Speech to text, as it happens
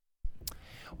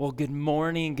Well, good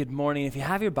morning. Good morning. If you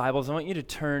have your Bibles, I want you to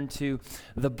turn to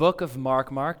the book of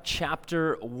Mark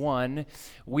chapter 1.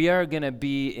 We are going to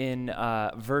be in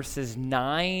verses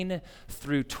 9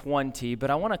 through 20, but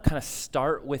I want to kind of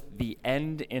start with the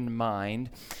end in mind.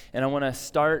 And I want to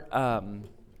start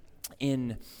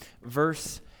in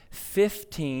verse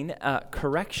 15,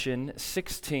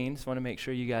 16. Just want to make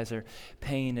sure you guys are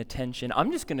paying attention.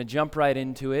 I'm just going to jump right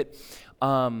into it.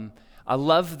 I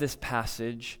love this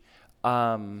passage.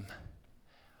 I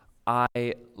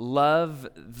love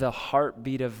the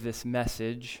heartbeat of this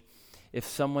message. If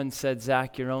someone said,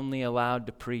 Zach, you're only allowed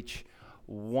to preach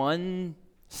one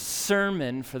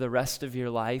sermon for the rest of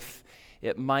your life,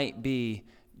 it might be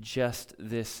just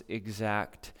this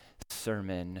exact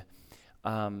sermon.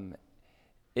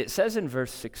 It says in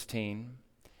verse 16,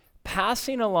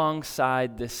 passing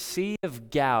alongside the Sea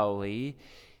of Galilee,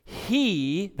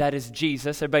 he, that is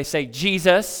Jesus, everybody say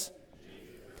Jesus.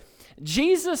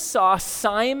 Jesus saw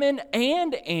Simon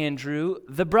and Andrew,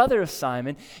 the brother of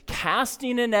Simon,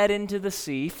 casting a net into the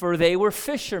sea, for they were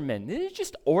fishermen. They're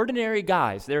just ordinary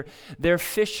guys. They're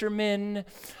fishermen.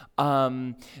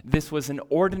 This was an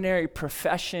ordinary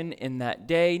profession in that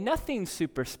day. Nothing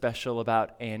super special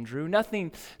about Andrew.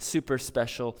 Nothing super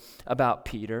special about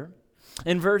Peter.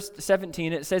 In verse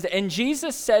 17, it says, and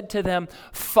Jesus said to them,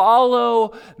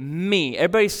 follow me.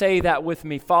 Everybody say that with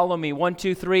me. Follow me. 1,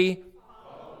 2, 3.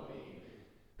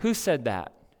 Who said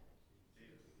that?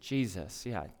 Jesus.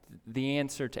 Yeah. The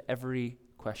answer to every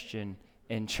question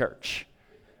in church.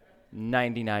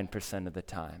 99% of the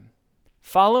time.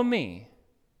 Follow me,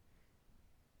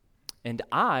 and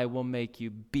I will make you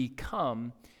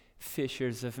become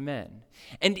fishers of men.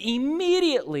 And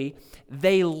immediately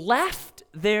they left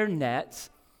their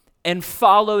nets and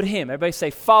followed him. Everybody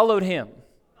say, followed him.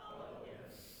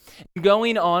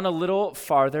 Going on a little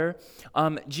farther,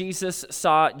 Jesus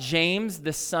saw James,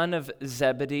 the son of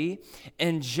Zebedee,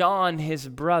 and John, his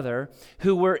brother,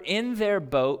 who were in their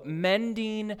boat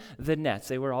mending the nets.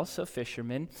 They were also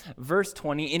fishermen. Verse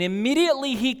 20, and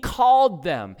immediately he called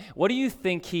them. What do you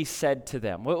think he said to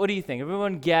them? What do you think?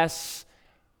 Everyone guess.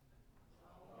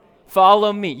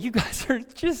 Follow me. You guys are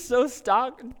just so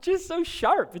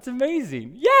sharp. It's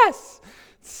amazing. Yes,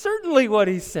 certainly what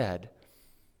he said.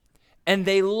 And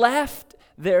they left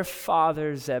their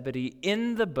father Zebedee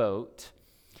in the boat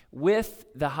with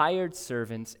the hired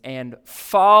servants and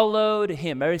followed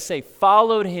him. Everybody say,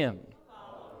 followed him.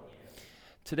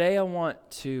 Today I want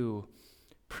to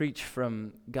preach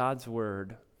from God's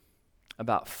word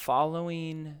about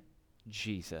following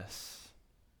Jesus.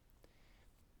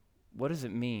 What does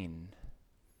it mean?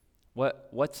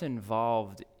 What's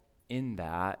involved in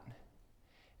that?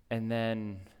 And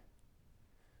then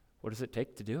what does it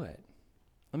take to do it?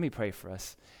 Let me pray for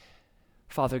us.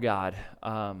 Father God,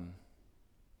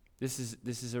 this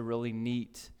is a really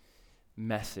neat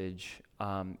message.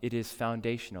 It is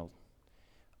foundational.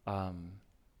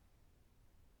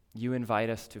 You invite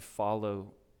us to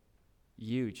follow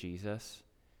you, Jesus.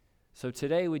 So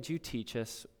today, would you teach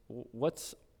us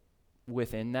what's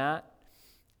within that?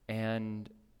 And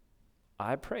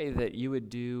I pray that you would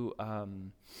do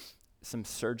some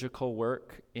surgical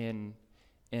work in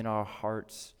our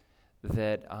hearts,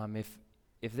 that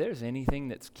if there's anything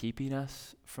that's keeping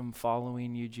us from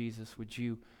following you, Jesus, would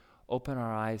you open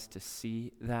our eyes to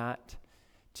see that,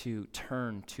 to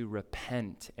turn, to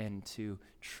repent, and to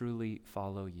truly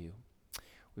follow you.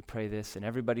 We pray this, and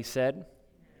everybody said,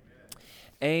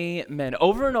 Amen.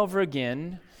 Over and over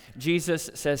again, Jesus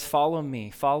says, follow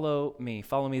me, follow me,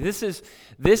 follow me. This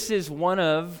is one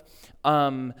of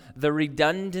the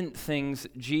redundant things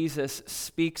Jesus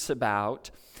speaks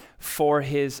about for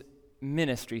his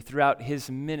ministry, throughout his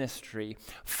ministry.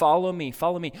 Follow me,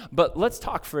 follow me. But let's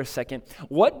talk for a second.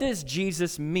 What does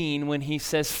Jesus mean when he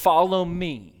says, follow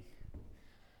me?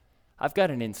 I've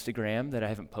got an Instagram that I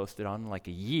haven't posted on in like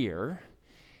a year,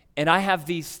 and I have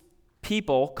these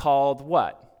people called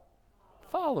what?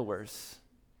 Followers.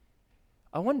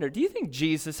 I wonder, do you think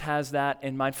Jesus has that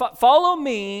in mind? Follow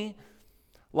me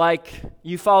like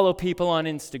you follow people on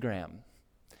Instagram.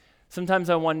 Sometimes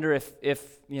I wonder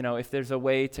if there's a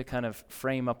way to kind of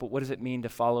frame up what does it mean to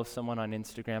follow someone on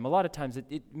Instagram. A lot of times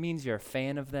it means you're a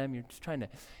fan of them. You're just trying to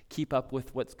keep up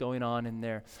with what's going on in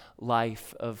their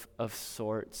life of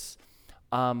sorts.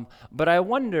 But I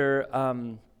wonder,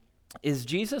 is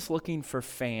Jesus looking for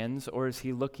fans, or is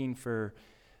he looking for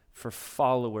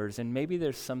followers? And maybe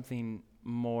there's something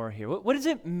more here. What does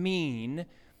it mean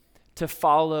to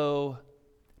follow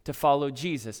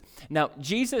Jesus? Now,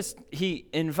 Jesus, he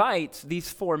invites these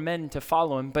 4 men to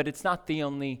follow him, but it's not the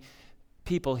only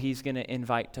people he's going to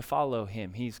invite to follow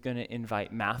him. He's going to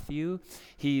invite Matthew.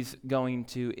 He's going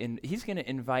to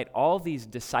invite all these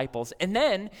disciples. And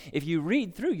then if you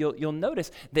read through, you'll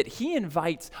notice that he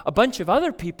invites a bunch of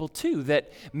other people too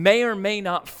that may or may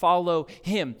not follow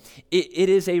him. It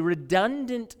is a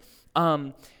redundant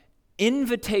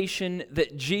invitation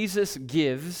that Jesus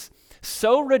gives,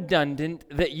 so redundant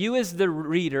that you as the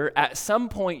reader at some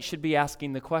point should be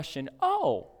asking the question,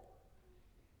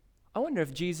 I wonder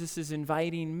if Jesus is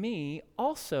inviting me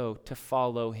also to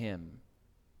follow him.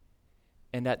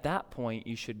 And at that point,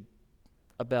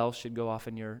 a bell should go off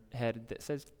in your head that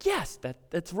says, yes,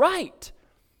 that's right.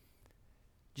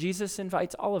 Jesus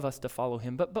invites all of us to follow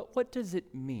him, but what does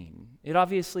it mean? It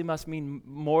obviously must mean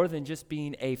more than just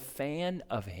being a fan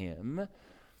of him.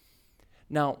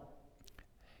 Now,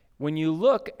 when you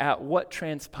look at what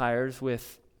transpires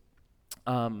with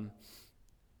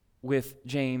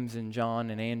James and John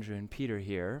and Andrew and Peter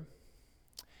here,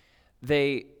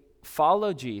 they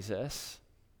follow Jesus,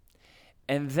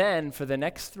 and then for the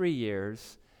next 3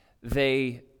 years,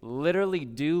 they literally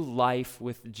do life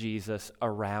with Jesus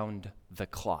around the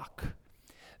clock.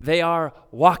 They are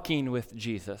walking with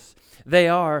Jesus. They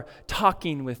are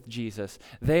talking with Jesus.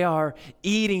 They are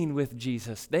eating with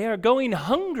Jesus. They are going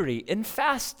hungry and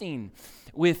fasting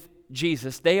with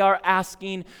Jesus. They are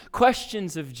asking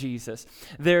questions of Jesus.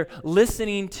 They're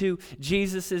listening to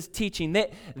Jesus' teaching.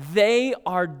 They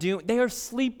are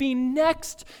sleeping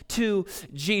next to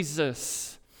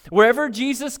Jesus. Wherever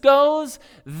Jesus goes,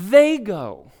 they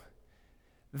go.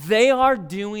 They are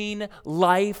doing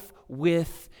life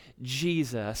with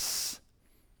Jesus,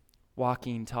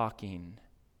 walking, talking.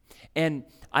 And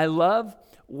I love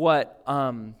what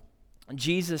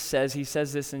Jesus says. He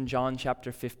says this in John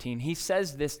chapter 15. He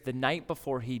says this the night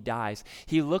before he dies.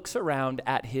 He looks around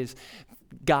at his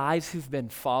guys who've been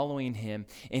following him,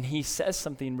 and he says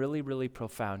something really, really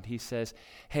profound. He says,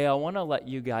 hey, I want to let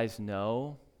you guys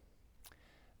know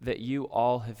that you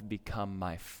all have become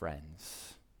my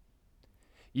friends.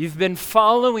 You've been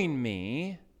following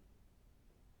me,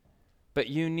 but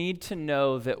you need to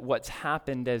know that what's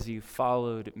happened as you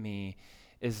followed me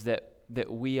is that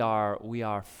we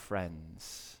are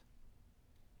friends.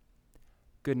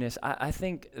 Goodness, I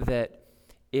think that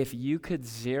if you could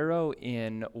zero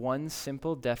in one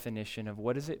simple definition of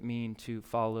what does it mean to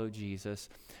follow Jesus,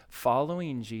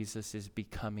 following Jesus is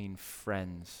becoming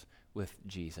friends with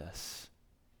Jesus.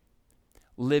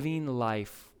 Living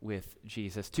life with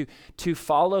Jesus. To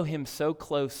follow him so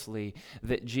closely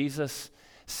that Jesus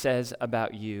says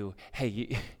about you,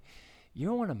 hey,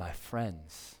 you're one of my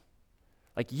friends.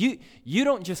 Like you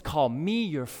don't just call me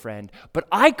your friend, but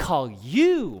I call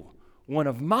you one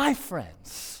of my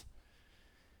friends.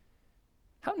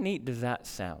 How neat does that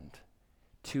sound?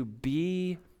 To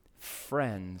be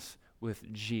friends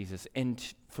with Jesus and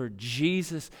for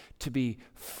Jesus to be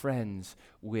friends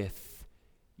with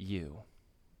you.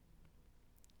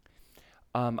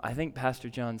 I think Pastor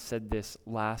John said this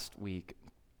last week.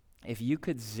 If you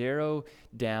could zero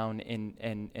down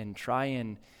and try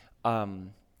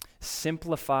and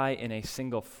simplify in a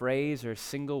single phrase or a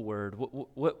single word,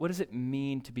 what does it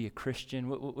mean to be a Christian?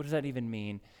 What does that even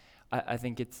mean? I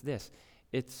think it's this.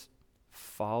 It's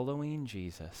following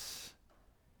Jesus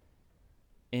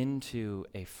into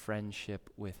a friendship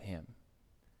with him.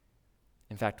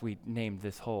 In fact, we named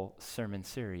this whole sermon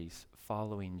series,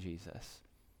 Following Jesus.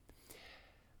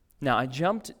 Now, I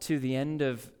jumped to the end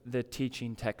of the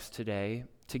teaching text today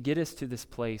to get us to this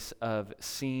place of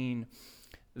seeing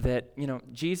that,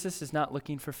 Jesus is not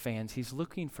looking for fans. He's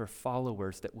looking for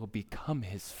followers that will become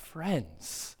his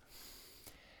friends.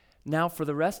 Now, for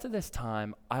the rest of this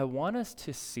time, I want us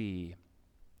to see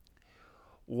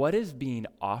what is being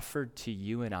offered to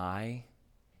you and I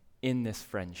in this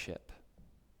friendship.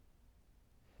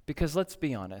 Because let's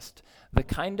be honest, the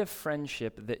kind of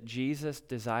friendship that Jesus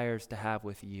desires to have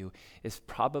with you is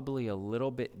probably a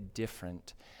little bit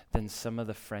different than some of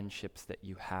the friendships that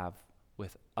you have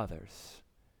with others.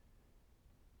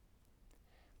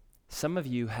 Some of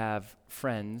you have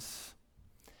friends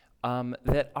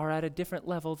that are at a different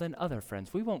level than other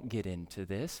friends. We won't get into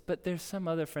this, but there's some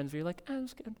other friends where you're like, I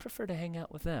prefer to hang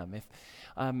out with them.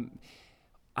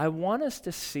 I want us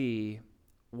to see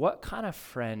what kind of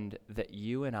friend that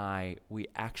you and we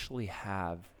actually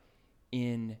have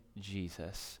in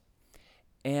Jesus.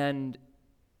 And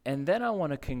then I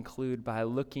want to conclude by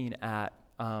looking at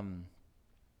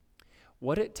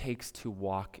what it takes to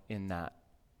walk in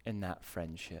that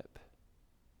friendship.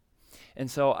 And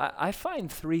so I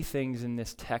find three things in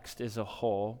this text as a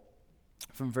whole,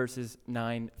 from verses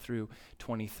 9 through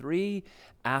 23,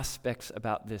 aspects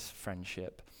about this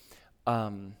friendship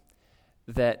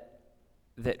that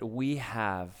that we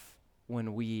have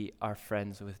when we are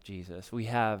friends with Jesus. We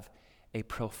have a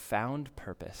profound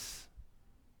purpose.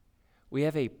 We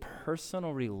have a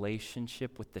personal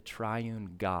relationship with the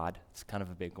triune God. It's kind of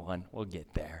a big one. We'll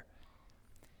get there.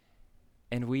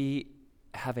 And we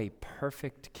have a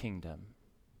perfect kingdom.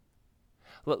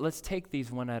 Let's take these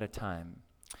one at a time.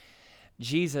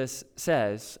 Jesus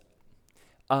says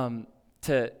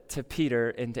to Peter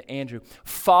and to Andrew,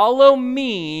 "Follow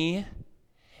me,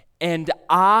 and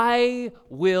I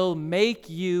will make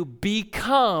you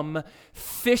become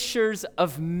fishers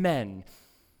of men."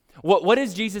 What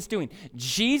is Jesus doing?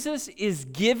 Jesus is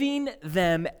giving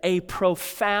them a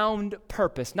profound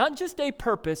purpose. Not just a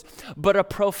purpose, but a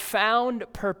profound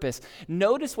purpose.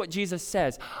 Notice what Jesus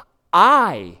says.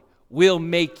 I will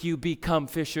make you become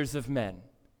fishers of men.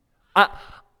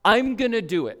 I'm going to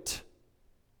do it.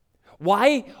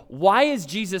 Why is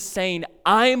Jesus saying,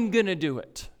 I'm going to do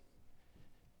it?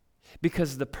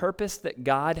 Because the purpose that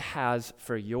God has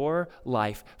for your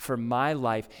life, for my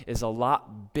life, is a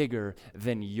lot bigger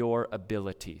than your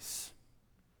abilities.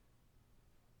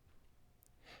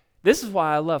 This is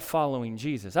why I love following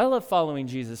Jesus. I love following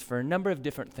Jesus for a number of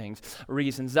different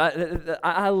reasons.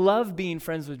 I love being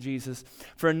friends with Jesus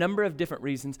for a number of different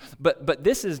reasons, but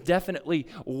this is definitely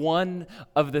one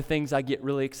of the things I get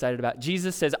really excited about.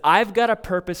 Jesus says, I've got a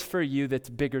purpose for you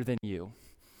that's bigger than you.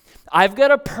 I've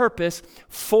got a purpose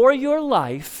for your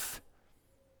life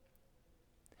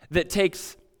that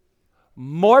takes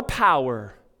more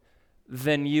power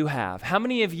than you have. How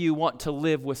many of you want to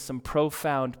live with some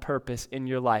profound purpose in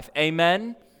your life?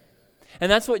 Amen?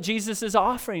 And that's what Jesus is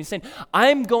offering. He's saying,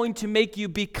 I'm going to make you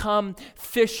become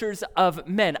fishers of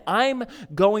men. I'm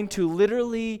going to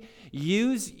literally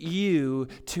use you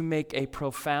to make a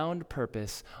profound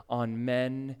purpose on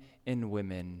men and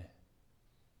women.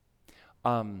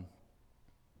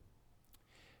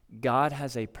 God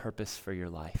has a purpose for your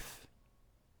life,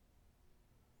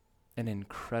 an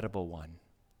incredible one.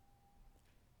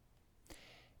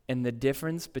 And the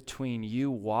difference between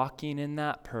you walking in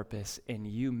that purpose and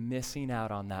you missing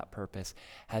out on that purpose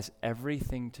has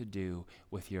everything to do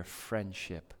with your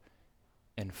friendship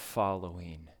and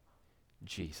following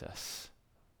Jesus.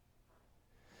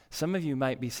 Some of you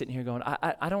might be sitting here going,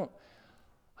 I don't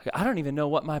even know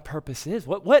what my purpose is.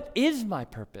 What is my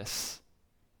purpose?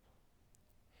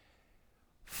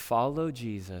 Follow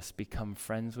Jesus, become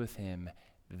friends with him.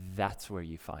 That's where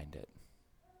you find it.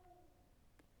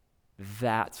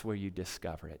 That's where you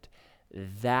discover it.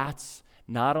 That's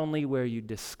not only where you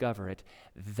discover it,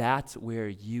 that's where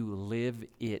you live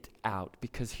it out.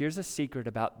 Because here's a secret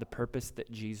about the purpose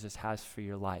that Jesus has for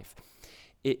your life.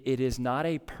 It is not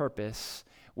a purpose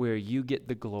where you get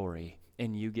the glory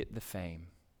and you get the fame.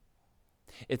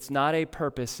 It's not a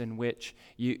purpose in which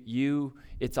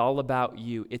it's all about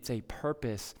you. It's a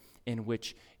purpose in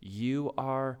which you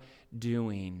are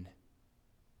doing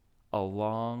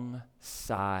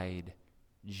alongside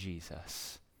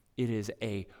Jesus. It is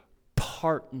a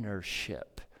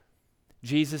partnership.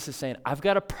 Jesus is saying, I've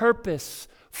got a purpose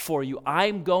for you.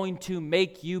 I'm going to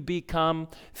make you become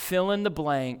fill in the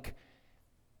blank.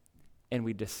 And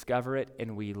we discover it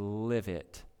and we live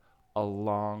it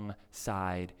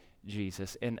alongside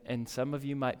Jesus. And some of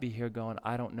you might be here going,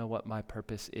 I don't know what my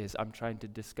purpose is. I'm trying to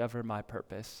discover my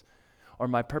purpose. Or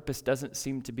my purpose doesn't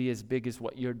seem to be as big as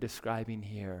what you're describing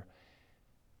here.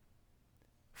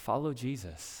 Follow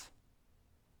Jesus.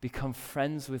 Become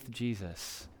friends with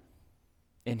Jesus.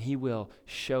 And he will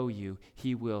show you,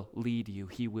 he will lead you,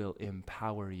 he will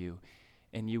empower you.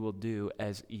 And you will do,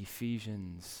 as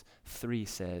Ephesians 3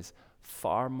 says,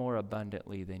 far more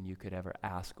abundantly than you could ever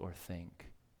ask or think.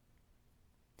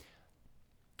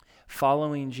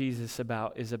 Following Jesus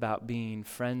is about being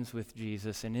friends with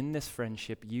Jesus, and in this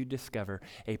friendship, you discover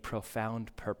a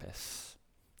profound purpose,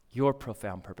 your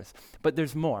profound purpose. But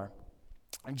there's more.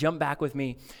 Jump back with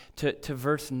me to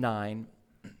verse 9.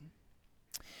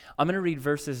 I'm going to read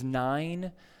verses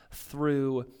 9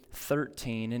 through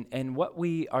 13, and what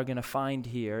we are going to find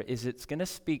here is it's going to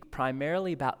speak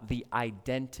primarily about the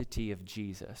identity of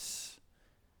Jesus.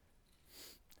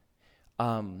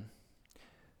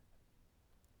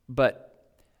 But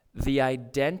the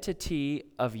identity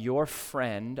of your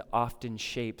friend often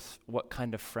shapes what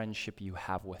kind of friendship you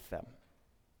have with them.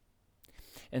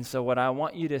 And so what I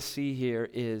want you to see here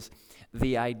is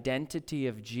the identity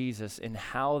of Jesus and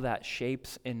how that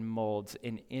shapes and molds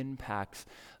and impacts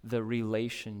the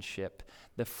relationship,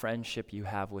 the friendship you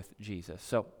have with Jesus.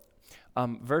 So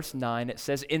verse 9, it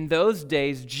says, in those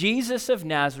days, Jesus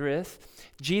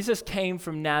came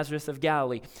from Nazareth of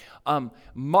Galilee.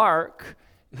 Mark,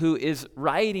 who is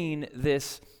writing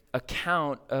this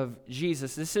account of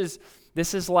Jesus, this is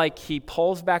This is like he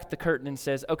pulls back the curtain and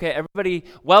says, okay, everybody,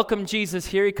 welcome Jesus.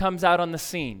 Here he comes out on the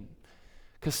scene.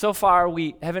 Because so far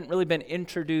we haven't really been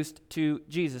introduced to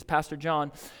Jesus. Pastor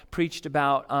John preached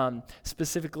about,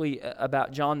 specifically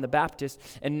about John the Baptist,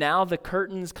 and now the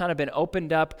curtain's kind of been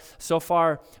opened up. So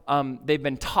far they've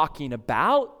been talking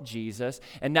about Jesus,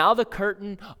 and now the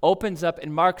curtain opens up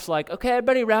and Mark's like, okay,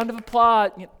 everybody, round of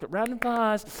applause.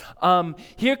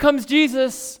 Here comes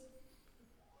Jesus.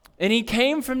 And he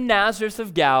came from Nazareth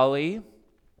of Galilee,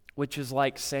 which is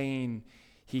like saying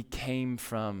he came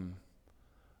from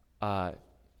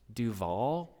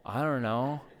Duval, I don't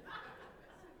know.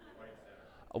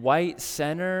 White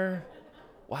Center.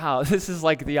 Wow, this is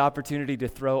like the opportunity to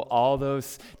throw all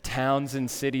those towns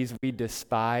and cities we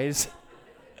despise.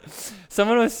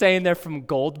 Someone was saying they're from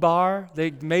Gold Bar. They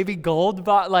maybe Gold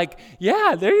Bar. Like,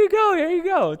 yeah, there you go. Here you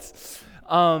go. It's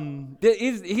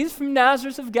he's from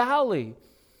Nazareth of Galilee.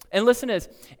 And listen to this,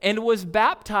 and was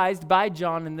baptized by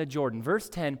John in the Jordan. Verse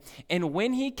 10, and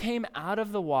when he came out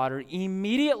of the water,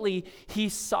 immediately he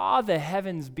saw the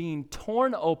heavens being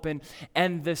torn open,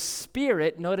 and the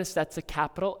Spirit, notice that's a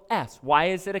capital S. Why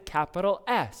is it a capital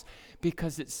S?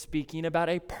 Because it's speaking about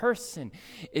a person.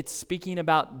 It's speaking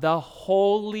about the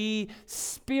Holy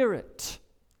Spirit.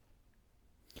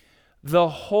 The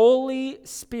Holy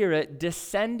Spirit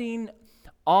descending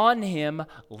on him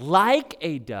like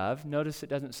a dove. Notice it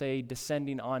doesn't say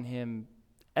descending on him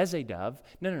as a dove.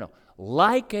 No.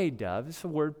 Like a dove. It's a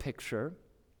word picture.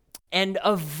 And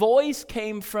a voice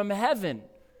came from heaven.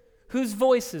 Whose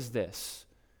voice is this?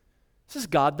 This is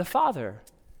God the Father.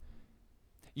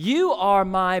 You are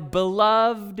my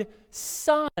beloved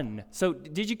Son. So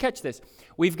did you catch this?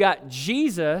 We've got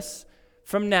Jesus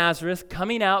from Nazareth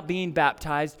coming out, being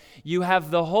baptized. You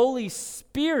have the Holy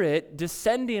Spirit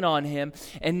descending on him,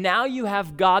 and now you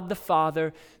have God the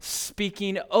Father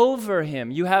speaking over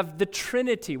him. You have the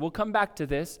Trinity. We'll come back to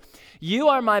this. You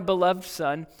are my beloved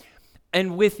Son,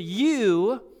 and with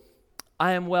you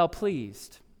I am well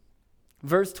pleased.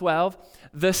 Verse 12,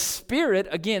 the Spirit,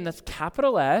 again, that's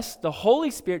capital S, the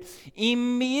Holy Spirit,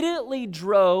 immediately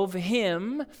drove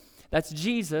him, that's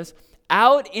Jesus,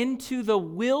 out into the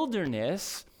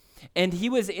wilderness, and he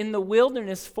was in the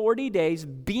wilderness 40 days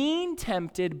being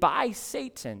tempted by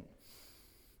Satan.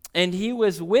 And he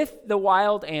was with the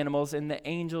wild animals, and the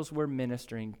angels were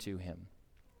ministering to him.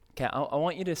 Okay, I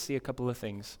want you to see a couple of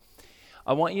things.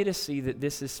 I want you to see that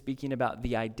this is speaking about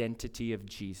the identity of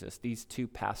Jesus, these two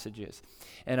passages.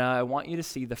 And I want you to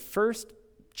see the first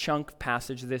chunk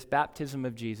passage, this baptism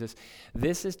of Jesus.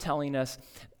 This is telling us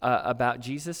about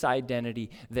Jesus' identity,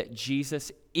 that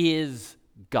Jesus is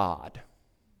God.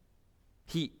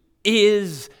 He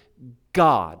is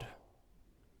God.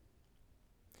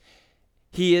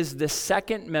 He is the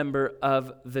second member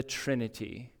of the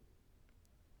Trinity.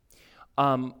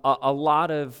 A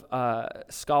lot of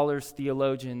scholars,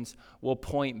 theologians will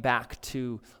point back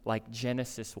to like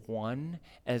Genesis 1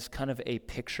 as kind of a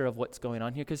picture of what's going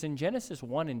on here. Because in Genesis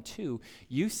 1 and 2,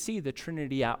 you see the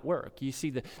Trinity at work. You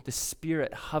see the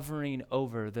Spirit hovering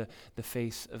over the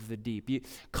face of the deep.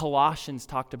 Colossians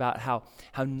talked about how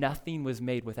nothing was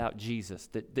made without Jesus.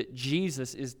 That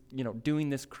Jesus is,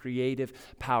 doing this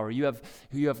creative power. You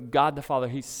have God the Father.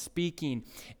 He's speaking.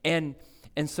 And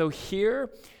so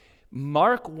here,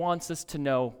 Mark wants us to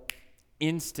know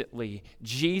instantly,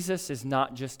 Jesus is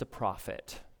not just a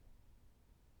prophet.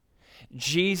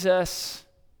 Jesus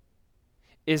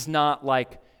is not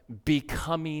like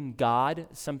becoming God,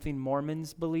 something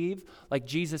Mormons believe. Like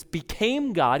Jesus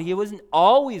became God. He wasn't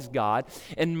always God.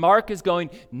 And Mark is going,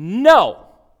 no,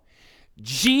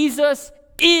 Jesus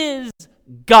is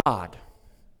God.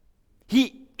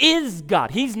 He is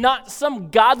God. He's not some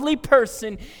godly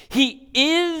person. He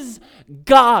is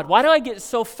God. Why do I get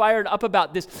so fired up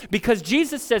about this? Because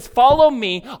Jesus says, follow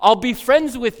me, I'll be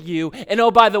friends with you, and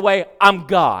oh, by the way, I'm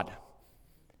God.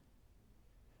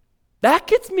 That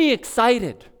gets me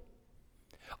excited.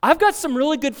 I've got some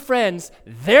really good friends.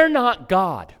 They're not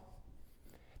God.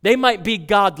 They might be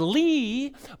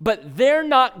godly, but they're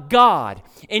not God.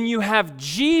 And you have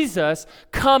Jesus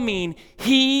coming.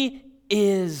 He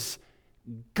is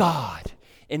God.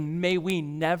 And may we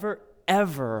never,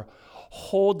 ever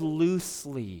hold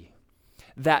loosely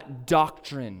that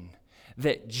doctrine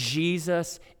that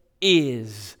Jesus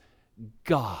is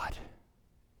God.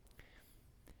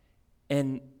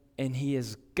 And he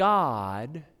is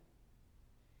God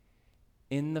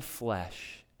in the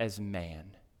flesh as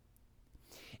man.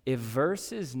 If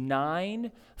verses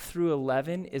 9 through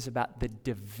 11 is about the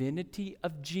divinity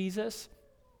of Jesus,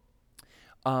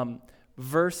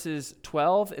 verses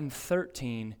 12 and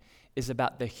 13 is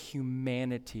about the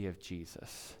humanity of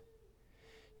Jesus.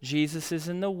 Jesus is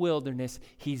in the wilderness.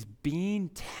 He's being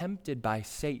tempted by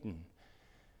Satan.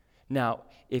 Now,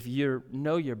 if you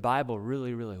know your Bible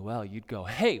really, really well, you'd go,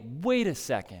 hey, wait a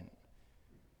second.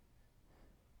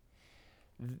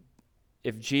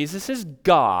 If Jesus is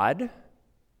God,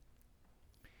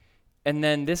 and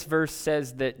then this verse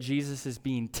says that Jesus is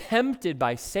being tempted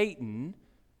by Satan,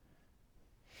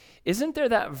 isn't there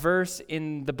that verse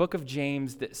in the book of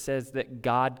James that says that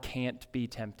God can't be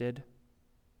tempted?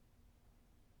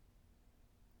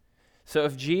 So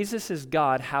if Jesus is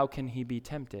God, how can he be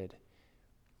tempted?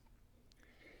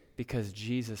 Because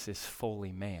Jesus is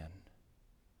fully man.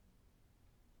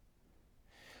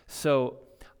 So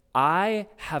I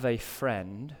have a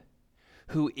friend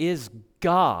who is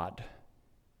God,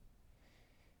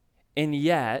 and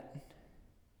yet,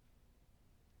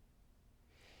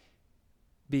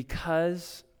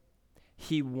 because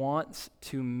he wants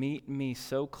to meet me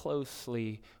so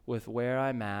closely with where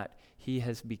I'm at, he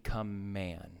has become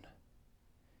man.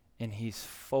 And he's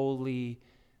fully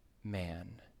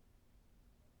man.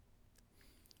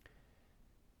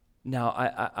 Now,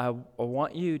 I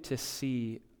want you to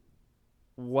see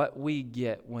what we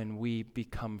get when we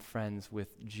become friends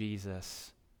with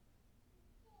Jesus,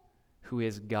 who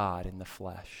is God in the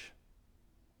flesh.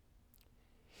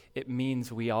 It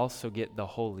means we also get the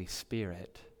Holy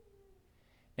Spirit,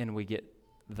 and we get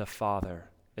the Father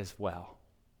as well.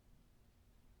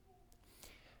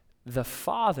 The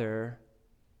Father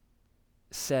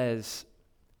says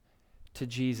to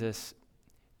Jesus,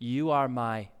 "You are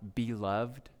my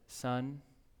beloved Son,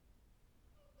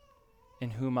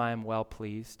 in whom I am well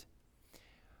pleased."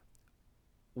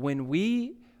 When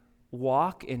we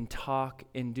walk and talk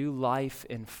and do life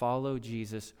and follow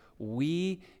Jesus,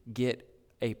 we get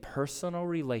a personal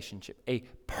relationship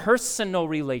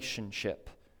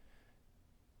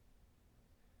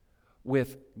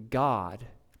with God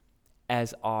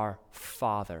as our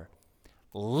Father.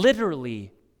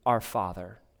 Literally our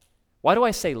Father. Why do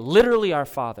I say literally our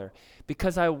Father?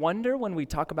 Because I wonder when we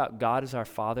talk about God as our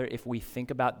Father if we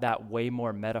think about that way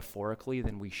more metaphorically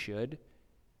than we should.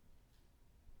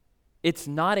 It's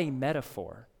not a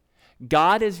metaphor.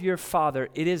 God is your Father.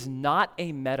 It is not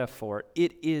a metaphor.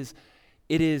 It is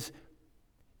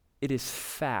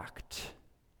fact.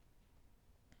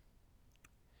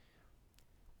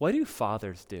 What do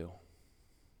fathers do?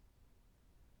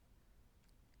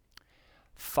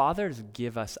 Fathers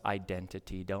give us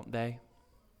identity, don't they?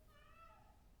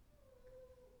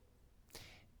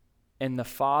 And the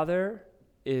Father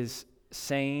is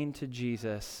saying to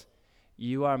Jesus,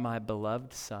 "You are my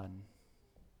beloved Son,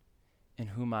 in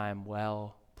whom I am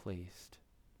well pleased."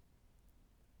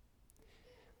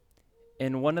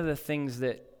 And one of the things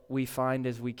that we find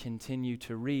as we continue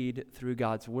to read through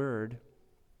God's Word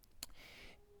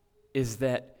is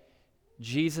that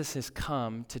Jesus has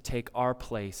come to take our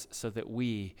place so that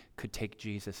we could take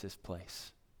Jesus'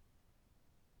 place.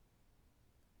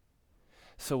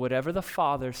 So whatever the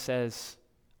Father says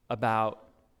about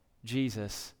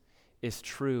Jesus is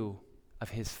true of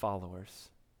his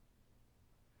followers.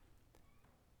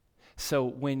 So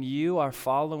when you are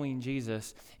following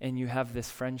Jesus and you have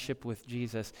this friendship with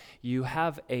Jesus, you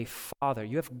have a Father,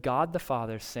 you have God the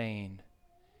Father saying,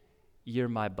 "You're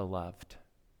my beloved.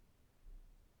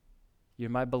 You're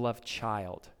my beloved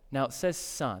child." Now it says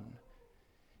son,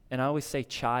 and I always say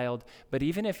child, but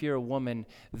even if you're a woman,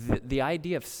 the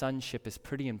idea of sonship is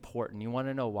pretty important. You want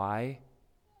to know why?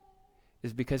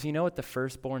 Is because you know what the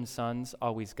firstborn sons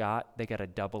always got? They got a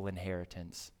double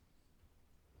inheritance.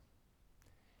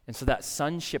 And so that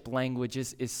sonship language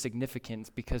is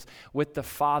significant because with the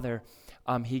Father,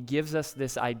 he gives us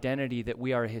this identity that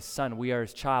we are his son, we are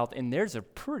his child, and there's a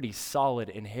pretty solid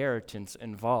inheritance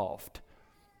involved.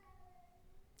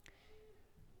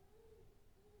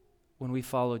 When we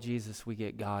follow Jesus, we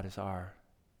get God as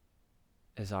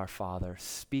our Father,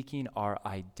 speaking our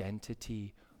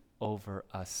identity over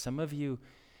us. Some of you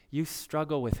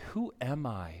struggle with, who am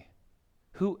I?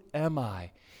 Who am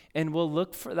I? And we'll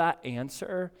look for that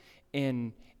answer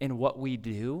in what we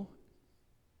do.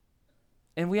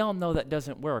 And we all know that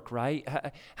doesn't work, right?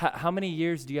 How many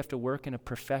years do you have to work in a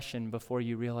profession before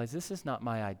you realize this is not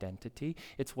my identity?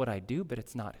 It's what I do, but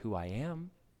it's not who I am.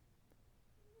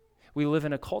 We live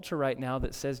in a culture right now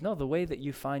that says, no, the way that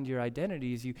you find your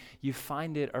identity is you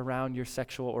find it around your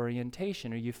sexual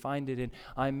orientation, or you find it in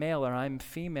I'm male or I'm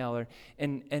female,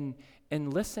 and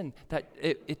listen, that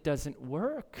it doesn't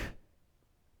work.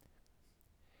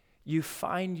 You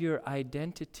find your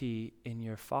identity in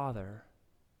your Father.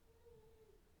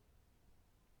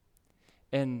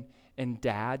 And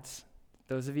dads,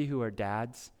 those of you who are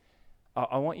dads,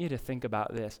 I want you to think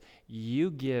about this. You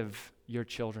give your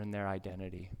children their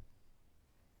identity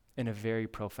in a very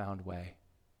profound way.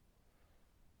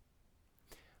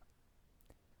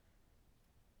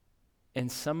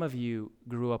 And some of you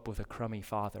grew up with a crummy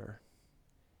father,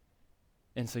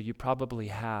 and so you probably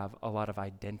have a lot of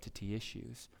identity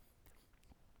issues.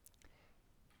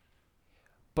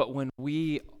 But when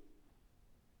we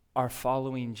are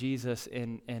following Jesus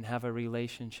and have a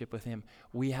relationship with him,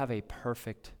 we have a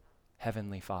perfect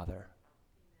heavenly Father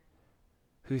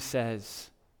who says,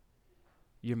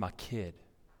 you're my kid.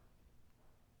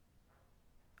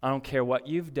 I don't care what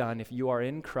you've done. If you are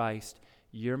in Christ,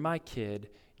 you're my kid,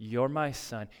 you're my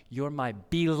son, you're my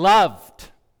beloved.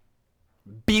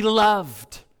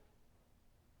 Beloved.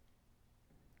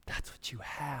 That's what you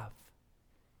have.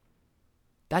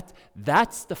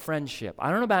 That's the friendship. I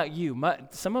don't know about you.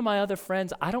 Some of my other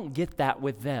friends, I don't get that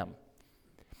with them.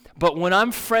 But when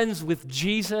I'm friends with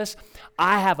Jesus,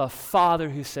 I have a Father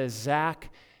who says, Zach,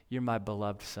 you're my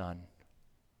beloved son.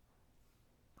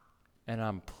 And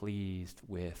I'm pleased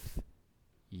with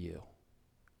you.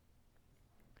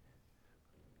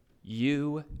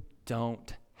 You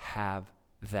don't have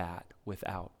that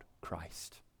without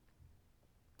Christ.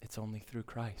 It's only through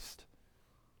Christ.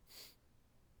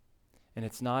 And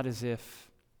it's not as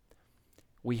if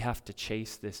we have to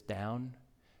chase this down,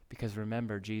 because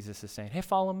remember, Jesus is saying, hey,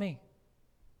 follow me.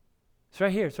 It's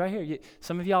right here. It's right here.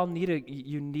 Some of y'all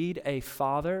need a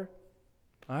father.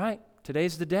 All right,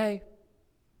 today's the day.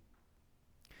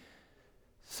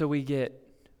 So we get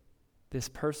this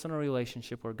personal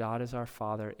relationship where God is our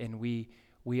Father, and we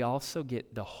also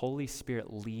get the Holy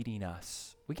Spirit leading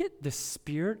us. We get the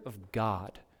Spirit of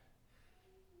God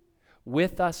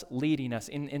with us, leading us.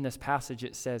 In this passage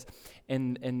it says,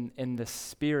 in the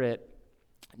Spirit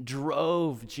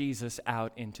drove Jesus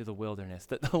out into the wilderness.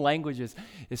 The language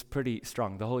is pretty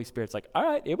strong. The Holy Spirit's like, all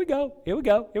right, here we go. You're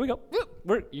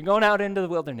going out into the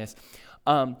wilderness.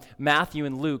 Matthew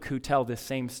and Luke, who tell this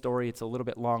same story, it's a little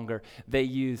bit longer, they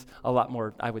use a lot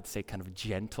more, I would say, kind of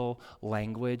gentle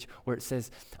language, where it says,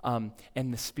 and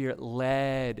the Spirit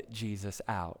led Jesus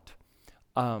out.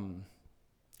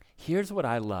 Here's what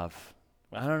I love.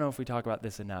 I don't know if we talk about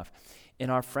this enough.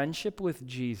 In our friendship with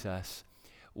Jesus,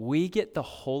 we get the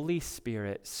Holy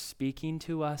Spirit speaking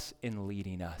to us and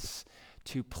leading us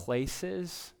to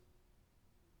places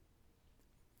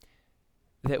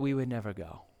that we would never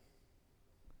go.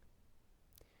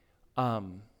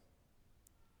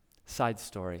 Side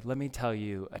story. Let me tell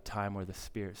you a time where the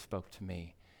Spirit spoke to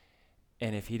me.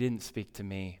 And if he didn't speak to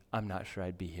me, I'm not sure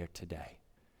I'd be here today.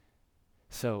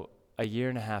 So a year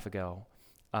and a half ago,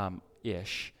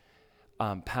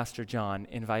 Pastor John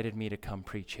invited me to come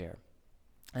preach here.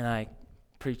 And I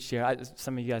preached here.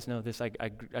 Some of you guys know this. I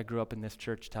grew up in this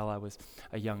church till I was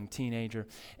a young teenager.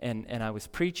 And I was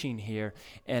preaching here.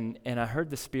 And I heard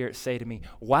the Spirit say to me,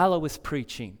 while I was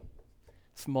preaching,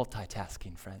 it's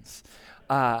multitasking, friends.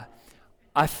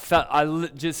 I felt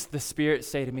the Spirit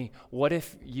say to me, what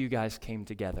if you guys came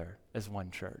together as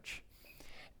one church?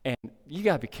 And you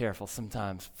got to be careful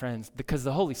sometimes, friends, because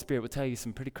the Holy Spirit will tell you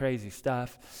some pretty crazy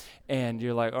stuff. And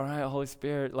you're like, all right, Holy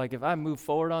Spirit, like if I move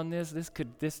forward on this,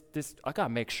 I got to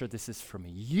make sure this is from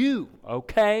you,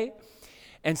 okay?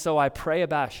 And so I pray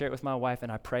about it, share it with my wife,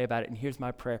 and I pray about it. And here's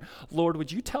my prayer. Lord,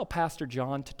 would you tell Pastor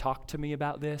John to talk to me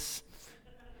about this?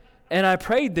 And I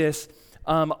prayed this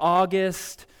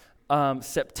August,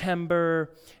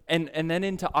 September, and then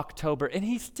into October. And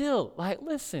he's still like,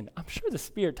 listen, I'm sure the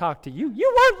Spirit talked to you.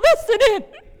 You weren't listening.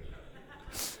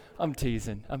 I'm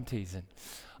teasing.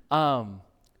 And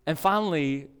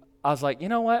finally, I was like, you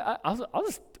know what?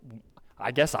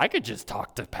 I guess I could just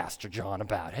talk to Pastor John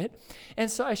about it. And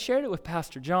so I shared it with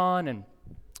Pastor John,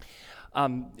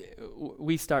 and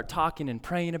we start talking and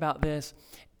praying about this.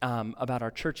 About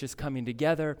our churches coming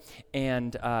together,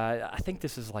 and I think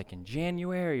this is like in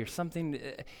January or something.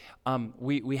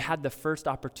 We had the first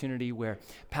opportunity where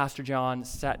Pastor John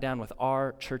sat down with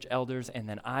our church elders, and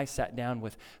then I sat down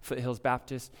with Foothills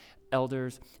Baptist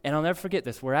elders. And I'll never forget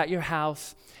this. We're at your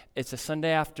house. It's a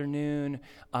Sunday afternoon.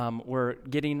 We're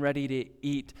getting ready to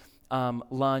eat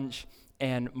lunch,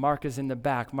 and Mark is in the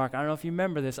back. Mark, I don't know if you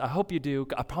remember this. I hope you do.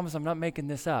 I promise I'm not making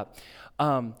this up.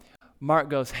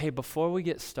 Mark goes, hey, before we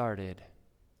get started,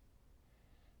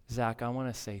 Zach, I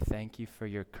want to say thank you for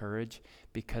your courage,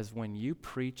 because when you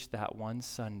preached that one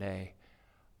Sunday,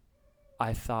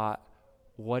 I thought,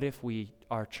 what if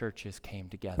our churches came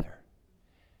together?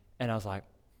 And I was like,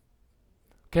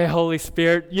 okay, Holy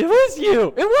Spirit, it was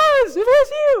you. It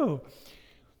was you.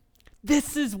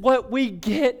 This is what we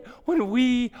get when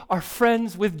we are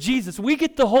friends with Jesus. We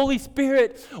get the Holy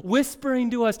Spirit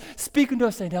whispering to us, speaking to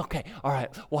us, saying, okay, all right,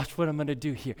 watch what I'm going to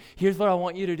do here. Here's what I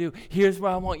want you to do. Here's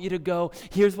where I want you to go.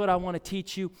 Here's what I want to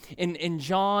teach you. In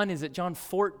John, is it John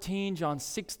 14, John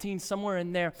 16, somewhere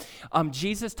in there,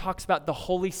 Jesus talks about the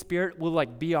Holy Spirit will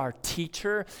like be our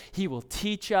teacher. He will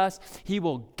teach us. He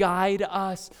will guide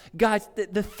us. Guys,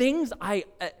 the things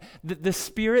the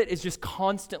Spirit is just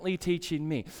constantly teaching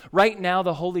me. Right now,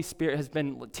 the Holy Spirit has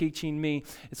been teaching me.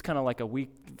 It's kind of like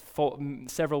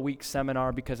several week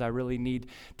seminar because I really need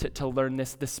to learn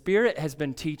this. The Spirit has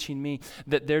been teaching me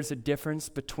that there's a difference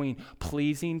between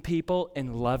pleasing people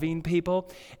and loving people.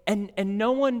 And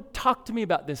no one talked to me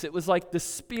about this. It was like the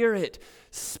Spirit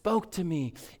spoke to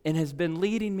me and has been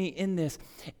leading me in this.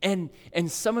 And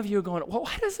some of you are going, well,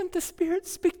 why doesn't the Spirit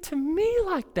speak to me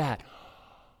like that?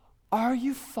 Are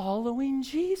you following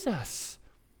Jesus?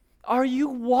 Are you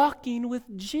walking with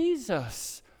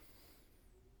Jesus?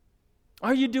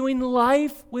 Are you doing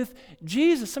life with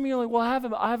Jesus? Some of you are like,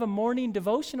 well, I have a morning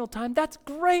devotional time. That's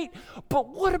great. But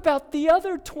what about the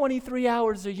other 23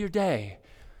 hours of your day?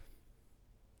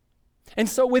 And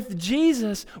so with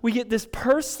Jesus, we get this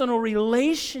personal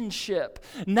relationship,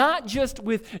 not just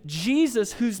with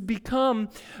Jesus who's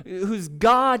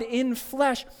God in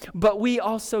flesh, but we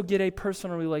also get a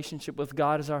personal relationship with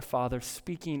God as our Father,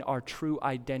 speaking our true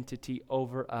identity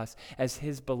over us as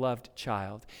His beloved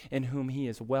child, in whom He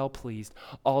is well pleased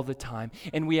all the time.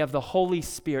 And we have the Holy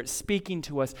Spirit speaking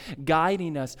to us,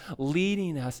 guiding us,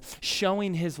 leading us,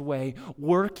 showing His way,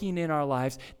 working in our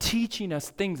lives, teaching us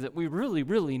things that we really,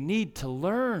 really need to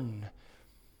learn.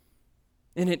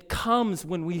 And it comes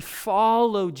when we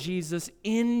follow Jesus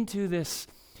into this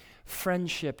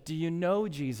friendship. Do you know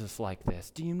Jesus like this?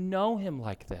 Do you know Him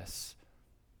like this?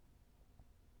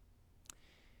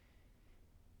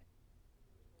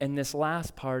 And this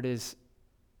last part is,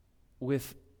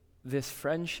 with this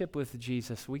friendship with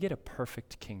Jesus, we get a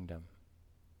perfect kingdom.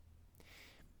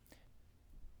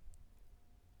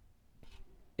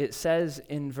 It says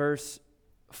in verse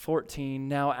 14,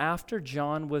 now after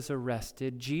John was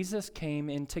arrested, Jesus came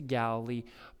into Galilee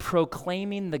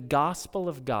proclaiming the gospel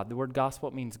of God. The word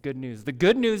gospel means good news. The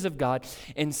good news of God,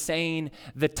 and saying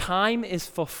the time is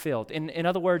fulfilled. In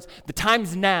other words, the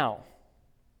time's now.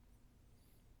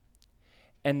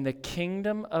 And the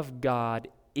kingdom of God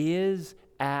is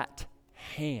at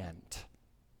hand.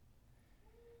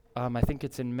 I think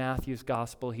it's in Matthew's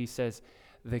gospel. He says,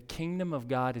 the kingdom of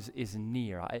God is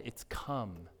near. It's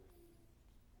come.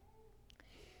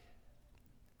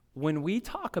 When we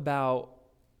talk about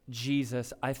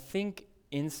Jesus, I think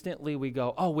instantly we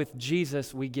go, oh, with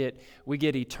Jesus we get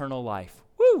eternal life.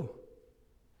 Woo!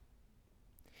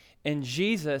 And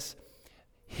Jesus,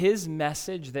 His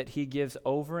message that He gives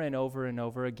over and over and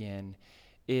over again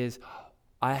is,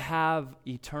 I have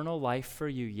eternal life for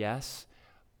you, yes,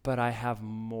 but I have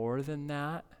more than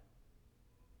that.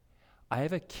 I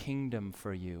have a kingdom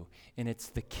for you, and it's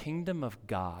the kingdom of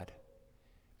God.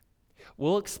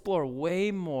 We'll explore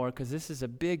way more because this is a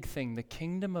big thing, the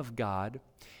kingdom of God.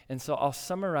 And so I'll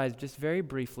summarize just very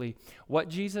briefly what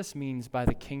Jesus means by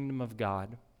the kingdom of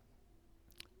God.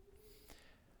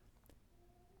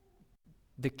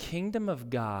 The kingdom of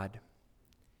God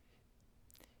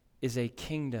is a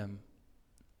kingdom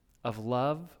of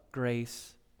love,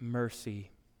 grace,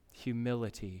 mercy,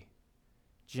 humility,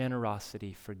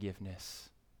 generosity, forgiveness.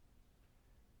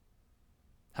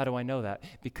 How do I know that?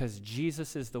 Because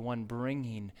Jesus is the one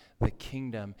bringing the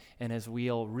kingdom, and as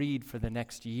we'll read for the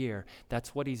next year,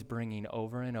 that's what He's bringing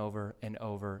over and over and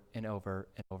over and over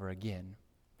and over again.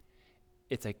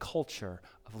 It's a culture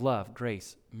of love,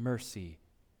 grace, mercy,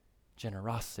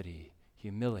 generosity,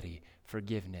 humility,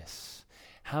 forgiveness.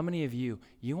 How many of you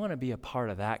want to be a part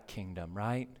of that kingdom,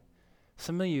 right?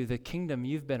 Some of you, the kingdom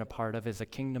you've been a part of is a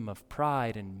kingdom of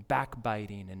pride and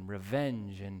backbiting and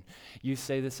revenge. And you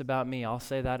say this about me, I'll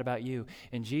say that about you.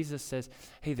 And Jesus says,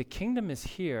 hey, the kingdom is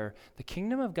here. The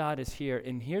kingdom of God is here.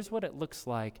 And here's what it looks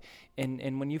like.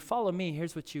 And when you follow me,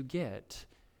 here's what you get.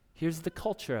 Here's the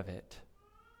culture of it.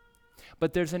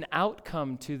 But there's an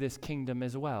outcome to this kingdom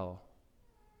as well.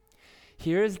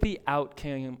 Here is the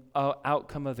outcome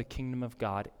of the kingdom of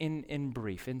God in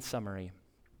brief, in summary.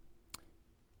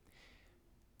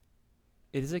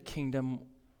 It is a kingdom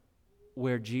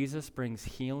where Jesus brings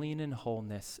healing and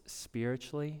wholeness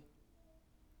spiritually,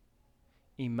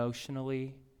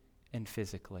 emotionally, and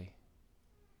physically.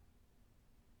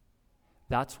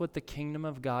 That's what the kingdom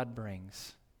of God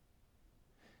brings.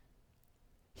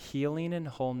 Healing and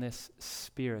wholeness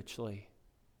spiritually.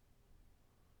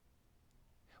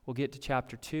 We'll get to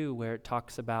chapter 2 where it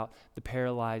talks about the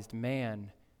paralyzed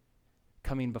man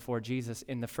coming before Jesus,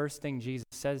 and the first thing Jesus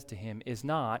says to him is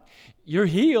not, "You're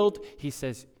healed." He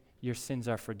says, "Your sins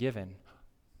are forgiven."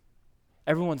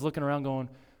 Everyone's looking around going,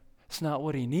 "It's not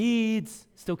what he needs.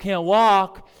 Still can't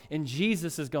walk." And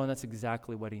Jesus is going, "That's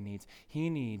exactly what he needs. He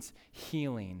needs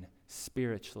healing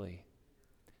spiritually."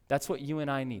 That's what you and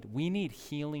I need. We need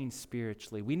healing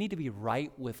spiritually. We need to be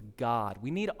right with God. We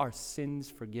need our sins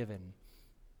forgiven.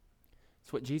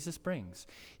 That's what Jesus brings.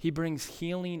 He brings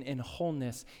healing and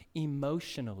wholeness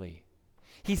emotionally.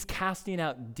 He's casting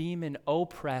out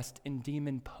demon-oppressed and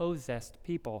demon-possessed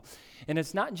people. And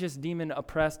it's not just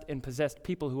demon-oppressed and possessed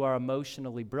people who are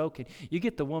emotionally broken. You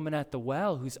get the woman at the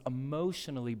well who's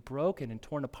emotionally broken and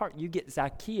torn apart. You get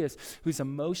Zacchaeus who's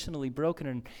emotionally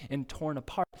broken and torn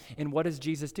apart. And what does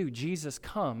Jesus do? Jesus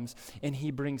comes and he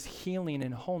brings healing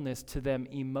and wholeness to them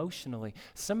emotionally.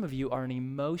 Some of you are an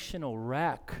emotional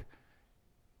wreck.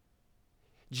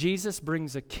 Jesus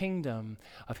brings a kingdom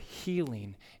of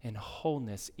healing and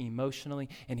wholeness emotionally,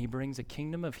 and he brings a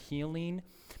kingdom of healing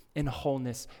and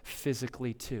wholeness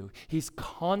physically too. He's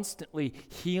constantly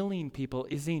healing people,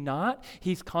 is he not?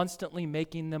 He's constantly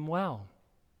making them well.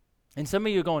 And some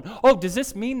of you are going, "Oh, does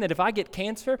this mean that if I get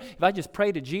cancer, if I just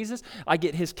pray to Jesus, I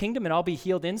get his kingdom and I'll be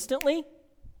healed instantly?"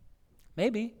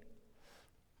 Maybe.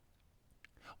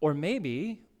 Or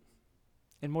maybe,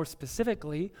 and more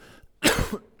specifically,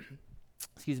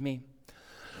 excuse me.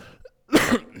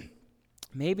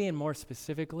 Maybe and more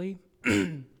specifically,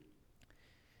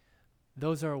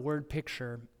 those are a word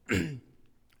picture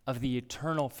of the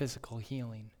eternal physical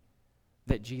healing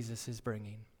that Jesus is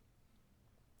bringing.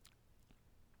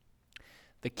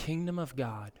 The kingdom of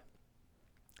God.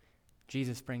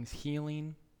 Jesus brings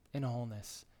healing and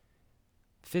wholeness,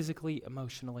 physically,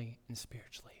 emotionally, and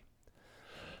spiritually.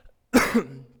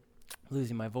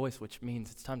 Losing my voice, which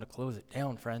means it's time to close it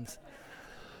down, friends.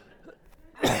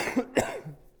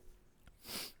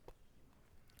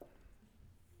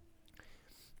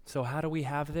 So how do we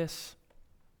have this?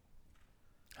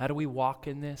 How do we walk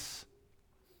in this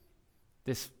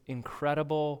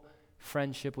incredible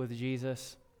friendship with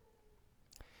Jesus?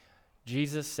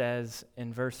 Jesus says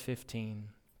in verse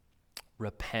 15,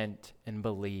 "Repent and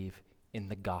believe in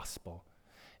the gospel."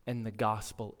 And the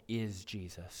gospel is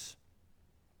Jesus.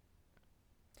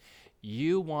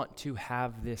 You want to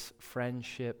have this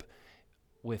friendship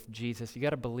with Jesus, you got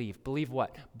to believe. Believe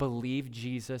what? Believe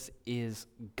Jesus is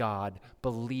God.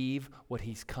 Believe what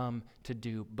he's come to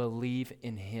do. Believe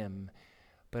in him.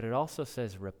 But it also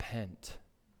says repent.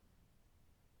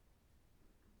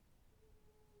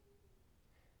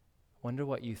 Wonder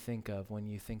what you think of when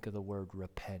you think of the word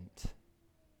repent.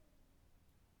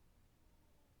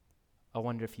 I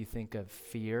wonder if you think of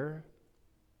fear.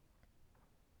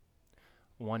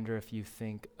 Wonder if you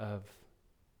think of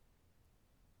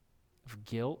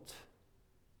guilt.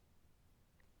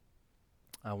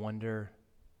 I wonder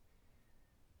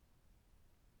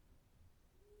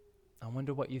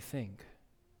what you think.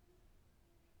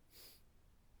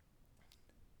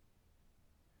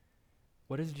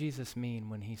 What does Jesus mean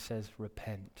when he says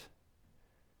repent?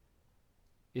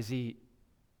 Is he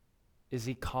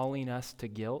calling us to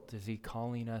guilt? Is he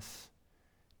calling us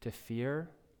to fear?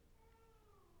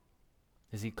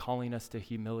 Is he calling us to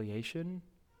humiliation?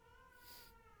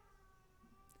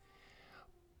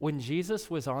 When Jesus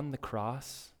was on the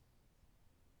cross,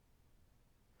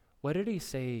 what did he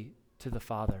say to the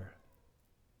Father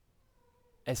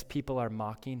as people are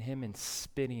mocking him and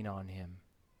spitting on him?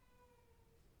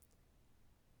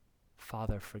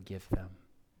 "Father, forgive them."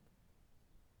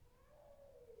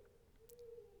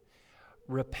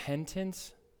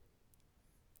 Repentance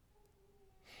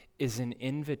is an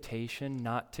invitation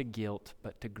not to guilt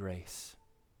but to grace.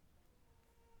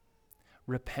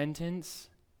 Repentance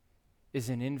is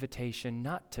an invitation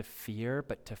not to fear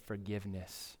but to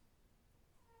forgiveness.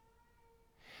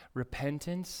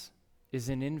 Repentance is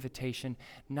an invitation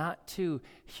not to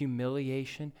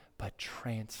humiliation but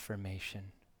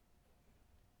transformation.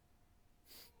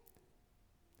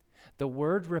 The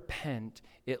word repent,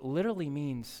 it literally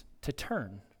means to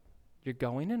turn. You're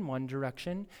going in one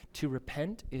direction. To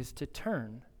repent is to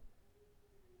turn.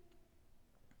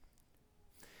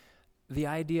 The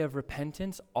idea of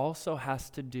repentance also has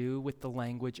to do with the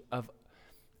language of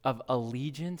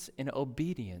allegiance and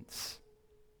obedience.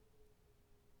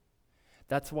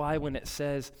 That's why when it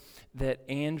says that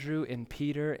Andrew and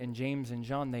Peter and James and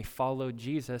John, they followed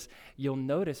Jesus, you'll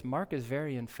notice Mark is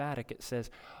very emphatic. It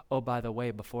says, oh, by the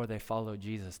way, before they followed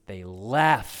Jesus, they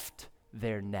left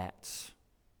their nets.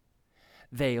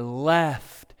 They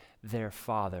left their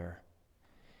father,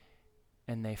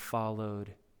 and they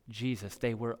followed Jesus.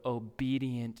 They were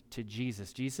obedient to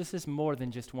Jesus. Jesus is more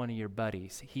than just one of your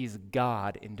buddies. He's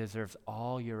God and deserves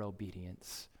all your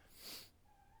obedience.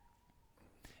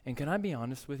 And can I be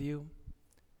honest with you?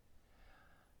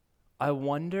 I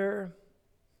wonder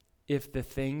if the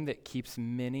thing that keeps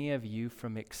many of you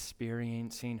from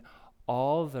experiencing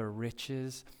all the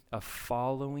riches of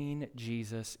following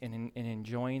Jesus and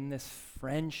enjoying this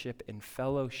friendship and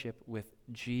fellowship with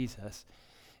Jesus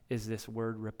is this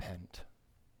word repent.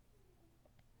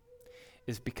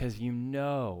 Is because you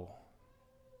know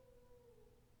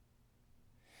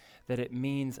that it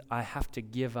means I have to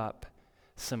give up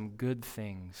some good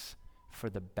things for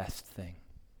the best thing.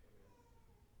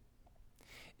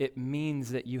 It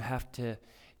means that you have to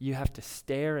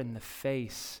stare in the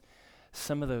face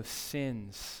some of those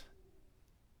sins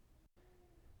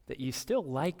that you still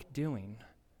like doing,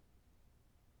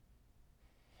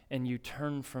 and you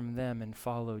turn from them and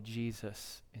follow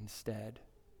Jesus instead.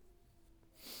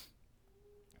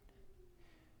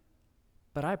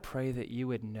 But I pray that you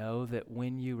would know that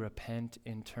when you repent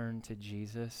and turn to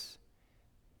Jesus,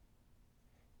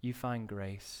 you find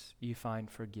grace, you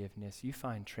find forgiveness, you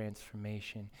find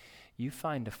transformation. You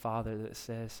find a Father that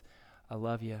says, I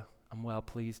love you, I'm well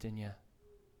pleased in you.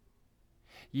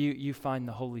 You find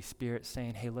the Holy Spirit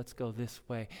saying, hey, let's go this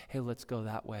way. Hey, let's go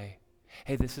that way.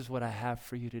 Hey, this is what I have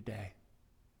for you today.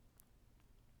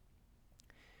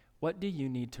 What do you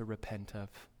need to repent of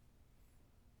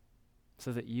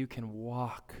so that you can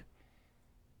walk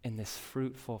in this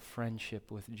fruitful friendship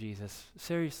with Jesus?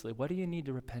 Seriously, what do you need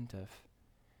to repent of?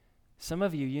 Some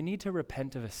of you, you need to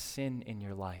repent of a sin in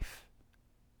your life.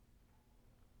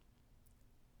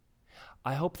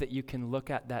 I hope that you can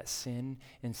look at that sin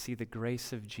and see the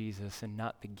grace of Jesus and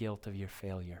not the guilt of your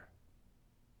failure.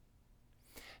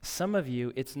 Some of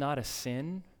you, it's not a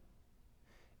sin.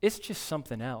 It's just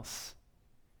something else.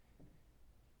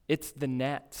 It's the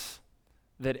nets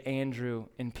that Andrew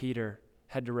and Peter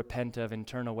had to repent of and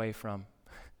turn away from.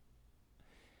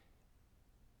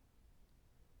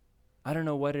 I don't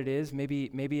know what it is. Maybe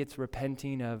it's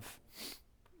repenting of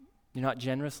you're not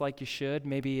generous like you should.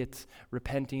 Maybe it's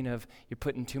repenting of you're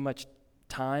putting too much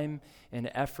time and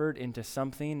effort into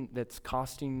something that's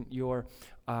costing your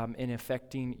and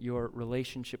affecting your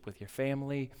relationship with your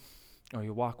family or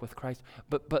your walk with Christ.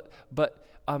 But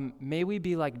may we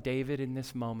be like David in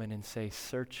this moment and say,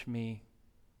 search me,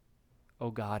 O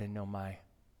God, and know my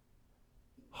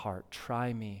heart.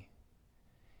 Try me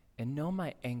and know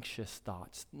my anxious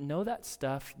thoughts. Know that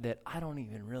stuff that I don't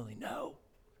even really know.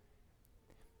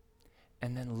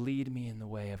 And then lead me in the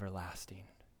way everlasting.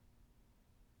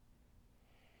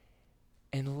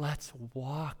 And let's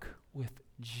walk with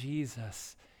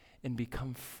Jesus and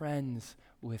become friends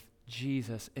with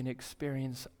Jesus and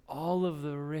experience all of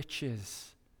the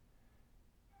riches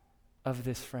of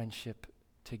this friendship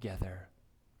together.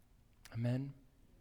 Amen.